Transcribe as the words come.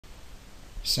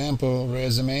Sample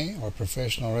resume or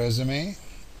professional resume.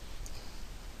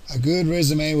 A good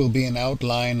resume will be an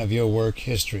outline of your work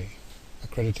history,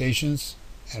 accreditations,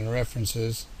 and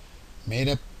references made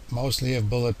up mostly of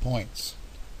bullet points.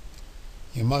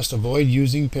 You must avoid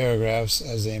using paragraphs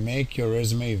as they make your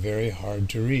resume very hard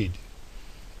to read.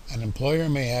 An employer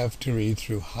may have to read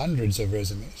through hundreds of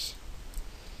resumes.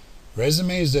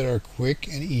 Resumes that are quick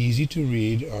and easy to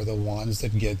read are the ones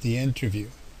that get the interview,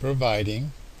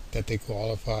 providing that they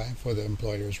qualify for the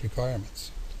employer's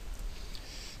requirements.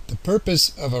 The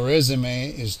purpose of a resume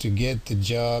is to get the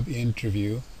job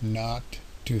interview, not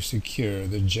to secure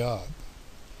the job.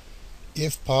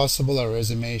 If possible, a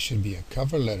resume should be a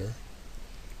cover letter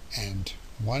and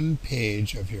one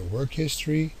page of your work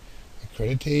history,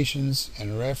 accreditations,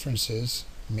 and references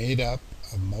made up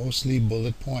of mostly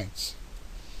bullet points.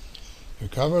 Your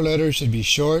cover letter should be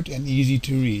short and easy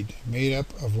to read, made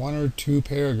up of 1 or 2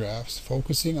 paragraphs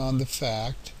focusing on the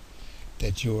fact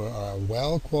that you are a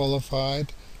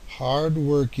well-qualified,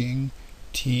 hard-working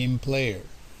team player.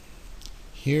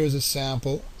 Here's a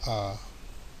sample of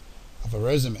a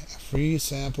resume, a free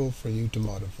sample for you to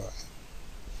modify.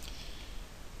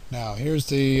 Now here's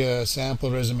the sample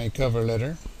resume cover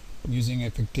letter using a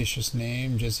fictitious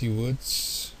name, Jesse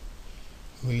Woods,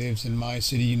 who lives in my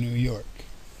city, New York.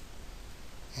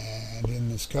 And in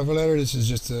this cover letter, this is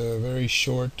just a very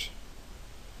short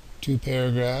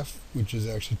 2-paragraph, which is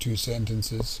actually 2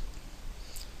 sentences.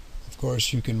 Of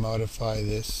course, you can modify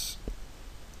this,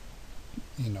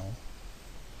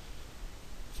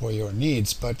 for your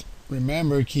needs, but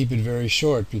remember, keep it very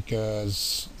short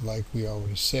because, like we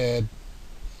already said,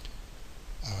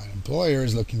 an employer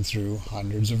is looking through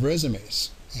hundreds of resumes,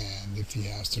 and if he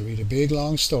has to read a big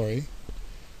long story,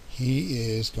 he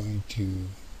is going to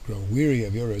grow weary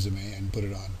of your resume and put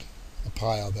it on a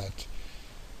pile that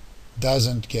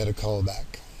doesn't get a call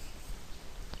back.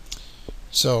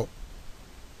 So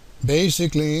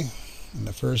basically, in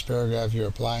the first paragraph, you're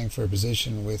applying for a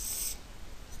position with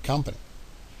a company.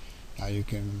 Now you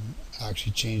can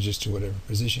actually change this to whatever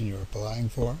position you're applying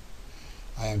for.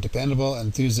 I am dependable,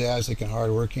 enthusiastic, and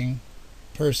hardworking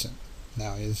person.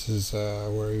 Now this is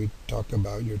where you talk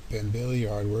about your dependability,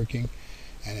 your hardworking,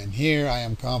 and in here I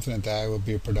am confident that I will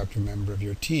be a productive member of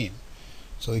your team.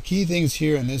 So the key things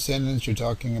here in this sentence, you're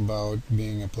talking about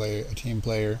being a team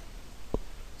player,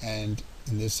 and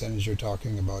in this sentence you're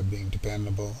talking about being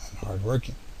dependable and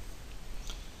hardworking.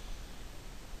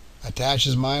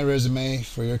 Attaches my resume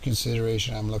for your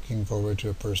consideration. I'm looking forward to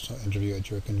a personal interview at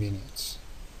your convenience.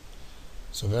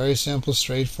 So very simple,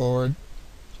 straightforward.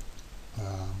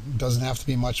 Doesn't have to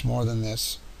be much more than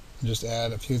this. Just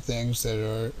add a few things that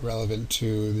are relevant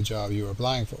to the job you are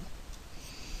applying for.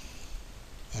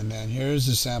 And then here's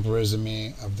the sample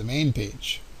resume of the main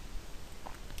page.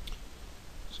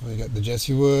 So we got the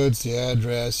Jesse Woods, the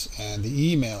address, and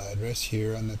the email address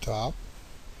here on the top.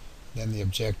 Then the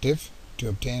objective: to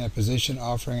obtain a position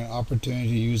offering an opportunity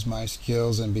to use my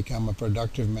skills and become a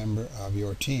productive member of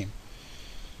your team.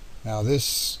 Now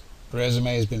this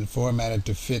resume has been formatted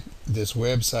to fit this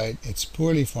website. It's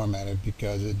poorly formatted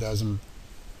because it doesn't,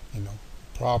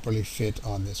 properly fit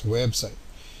on this website.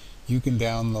 You can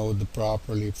download the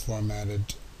properly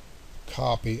formatted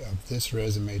copy of this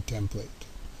resume template.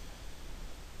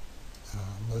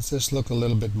 Let's just look a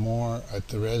little bit more at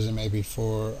the resume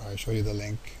before I show you the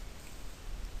link.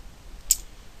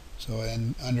 So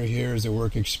then under here is the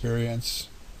work experience.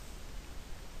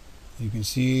 You can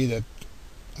see that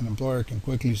an employer can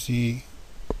quickly see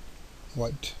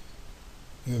what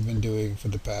you have been doing for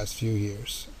the past few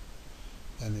years.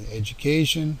 And the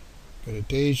education,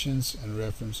 accreditations, and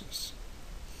references.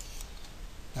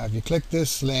 Now if you click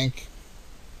this link,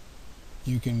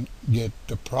 you can get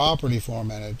the properly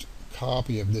formatted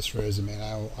copy of this resume. And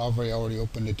I've already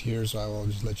opened it here, so I will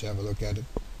just let you have a look at it.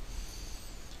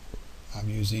 I'm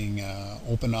using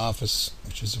OpenOffice,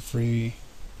 which is a free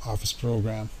Office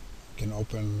program. You can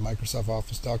open Microsoft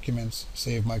Office documents,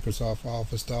 save Microsoft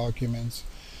Office documents,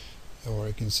 or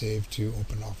you can save to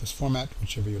OpenOffice format,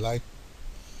 whichever you like.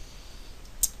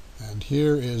 And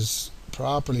here is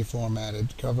properly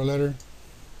formatted cover letter.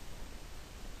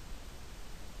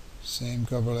 Same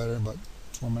cover letter, but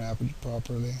formatted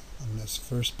properly on this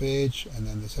first page, and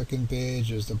then the second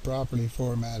page is the properly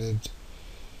formatted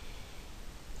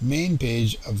main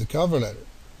page of the cover letter.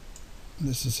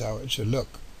 This is how it should look.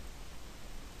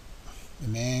 The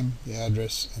name, the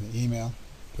address, and the email,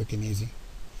 quick and easy.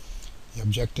 The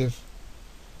objective: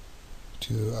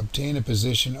 to obtain a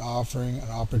position offering an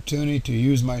opportunity to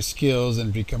use my skills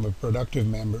and become a productive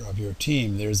member of your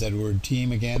team. There's that word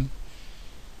team again.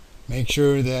 Make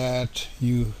sure that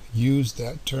you use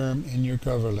that term in your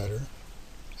cover letter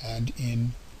and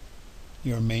in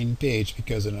your main page,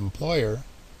 because an employer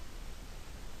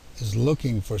is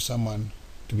looking for someone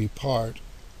to be part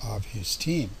of his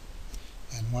team.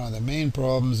 And one of the main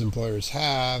problems employers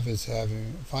have is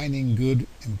finding good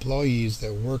employees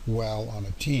that work well on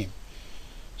a team.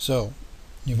 So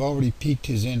you've already piqued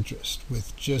his interest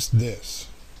with just this.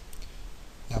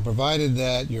 Now, provided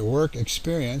that your work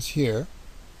experience here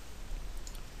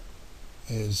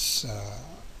is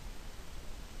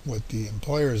what the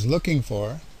employer is looking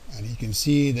for, and he can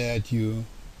see that you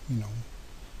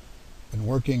been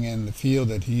working in the field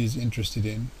that he is interested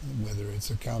in, whether it's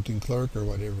accounting clerk or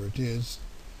whatever it is.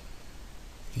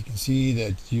 If you can see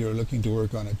that you're looking to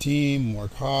work on a team,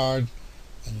 work hard,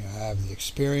 and you have the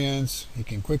experience, he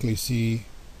can quickly see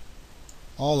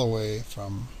all the way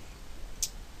from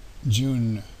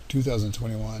June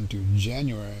 2021 to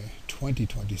January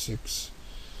 2026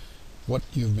 what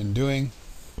you've been doing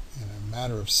in a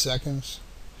matter of seconds.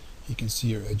 He can see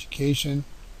your education,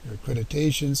 your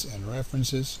accreditations, and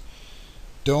references.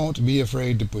 Don't be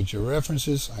afraid to put your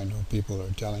references. I know people are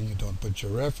telling you don't put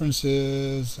your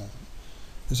references.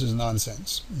 This is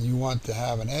nonsense. You want to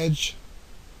have an edge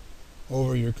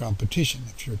over your competition.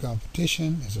 If your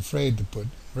competition is afraid to put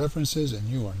references and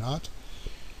you are not,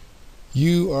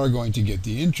 you are going to get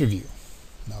the interview.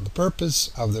 Now, the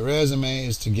purpose of the resume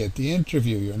is to get the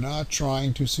interview. You're not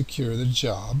trying to secure the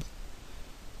job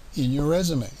in your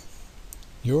resume.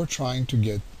 You're trying to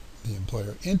get the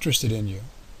employer interested in you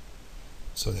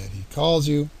so that he calls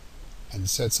you and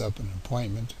sets up an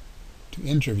appointment to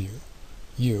interview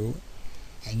you,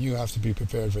 and you have to be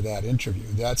prepared for that interview.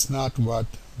 That's not what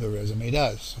the resume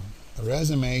does. The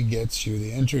resume gets you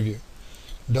the interview.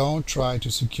 Don't try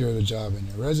to secure the job in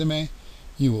your resume.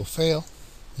 You will fail.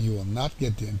 You will not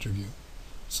get the interview.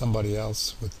 Somebody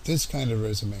else with this kind of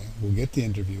resume will get the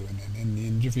interview, and then in the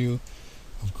interview,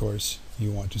 of course, you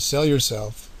want to sell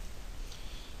yourself,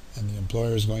 and the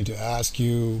employer is going to ask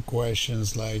you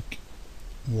questions like,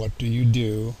 what do you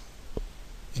do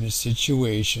in a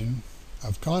situation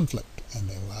of conflict? And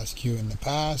they will ask you in the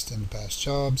past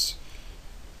jobs,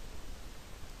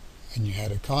 and you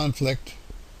had a conflict,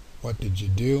 what did you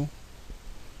do?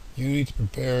 You need to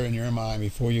prepare in your mind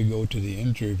before you go to the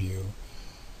interview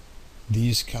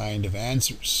these kind of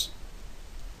answers,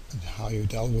 and how you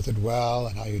dealt with it well,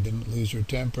 and how you didn't lose your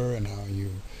temper, and how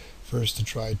you first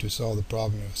tried to solve the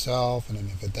problem yourself, and then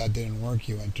if that didn't work,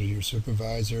 you went to your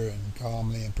supervisor and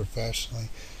calmly and professionally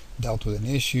dealt with an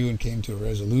issue and came to a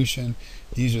resolution.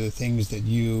 These are the things that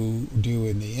you do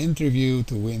in the interview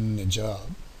to win the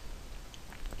job,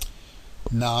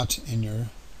 not in your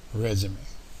resume.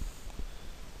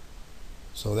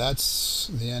 So that's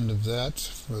the end of that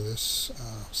for this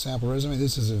sample resume.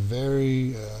 This is a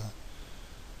very,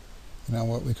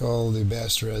 what we call the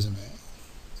best resume.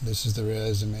 This is the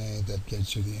resume that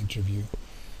gets you the interview.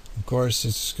 Of course,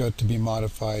 it's got to be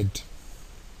modified,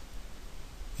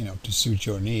 to suit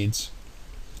your needs.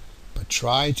 But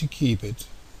try to keep it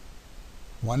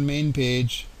one main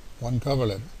page, one cover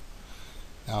letter.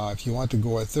 Now, if you want to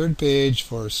go a third page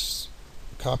for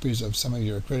copies of some of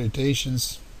your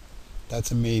accreditations,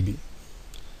 that's a maybe,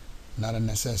 not a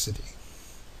necessity.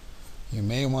 You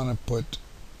may want to put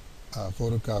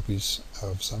photocopies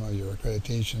of some of your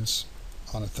accreditations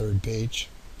on a third page,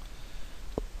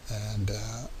 and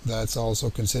that's also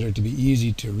considered to be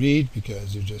easy to read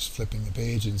because you're just flipping the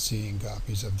page and seeing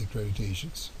copies of the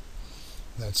accreditations.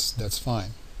 That's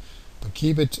fine, but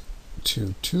keep it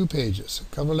to 2 pages,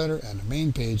 a cover letter and a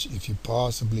main page if you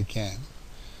possibly can,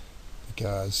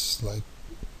 because like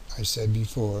I said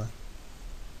before,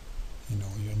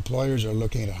 your employers are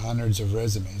looking at hundreds of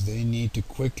resumes. They need to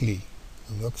quickly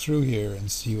look through here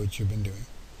and see what you've been doing.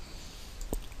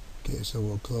 Okay, so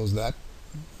we'll close that.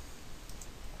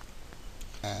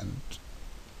 And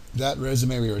that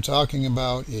resume we were talking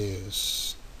about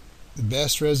is the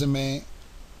best resume.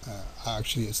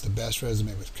 Actually, it's the best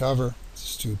resume with cover.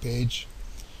 It's 2 page.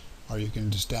 Or you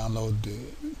can just download the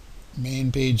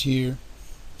main page here.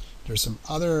 There's some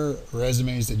other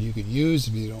resumes that you can use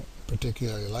if you don't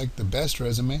particularly like the best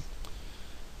resume.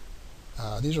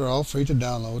 These are all free to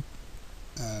download,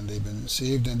 and they've been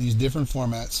saved in these different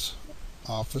formats: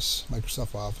 Office,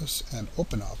 Microsoft Office, and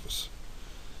OpenOffice,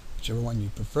 whichever one you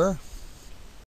prefer.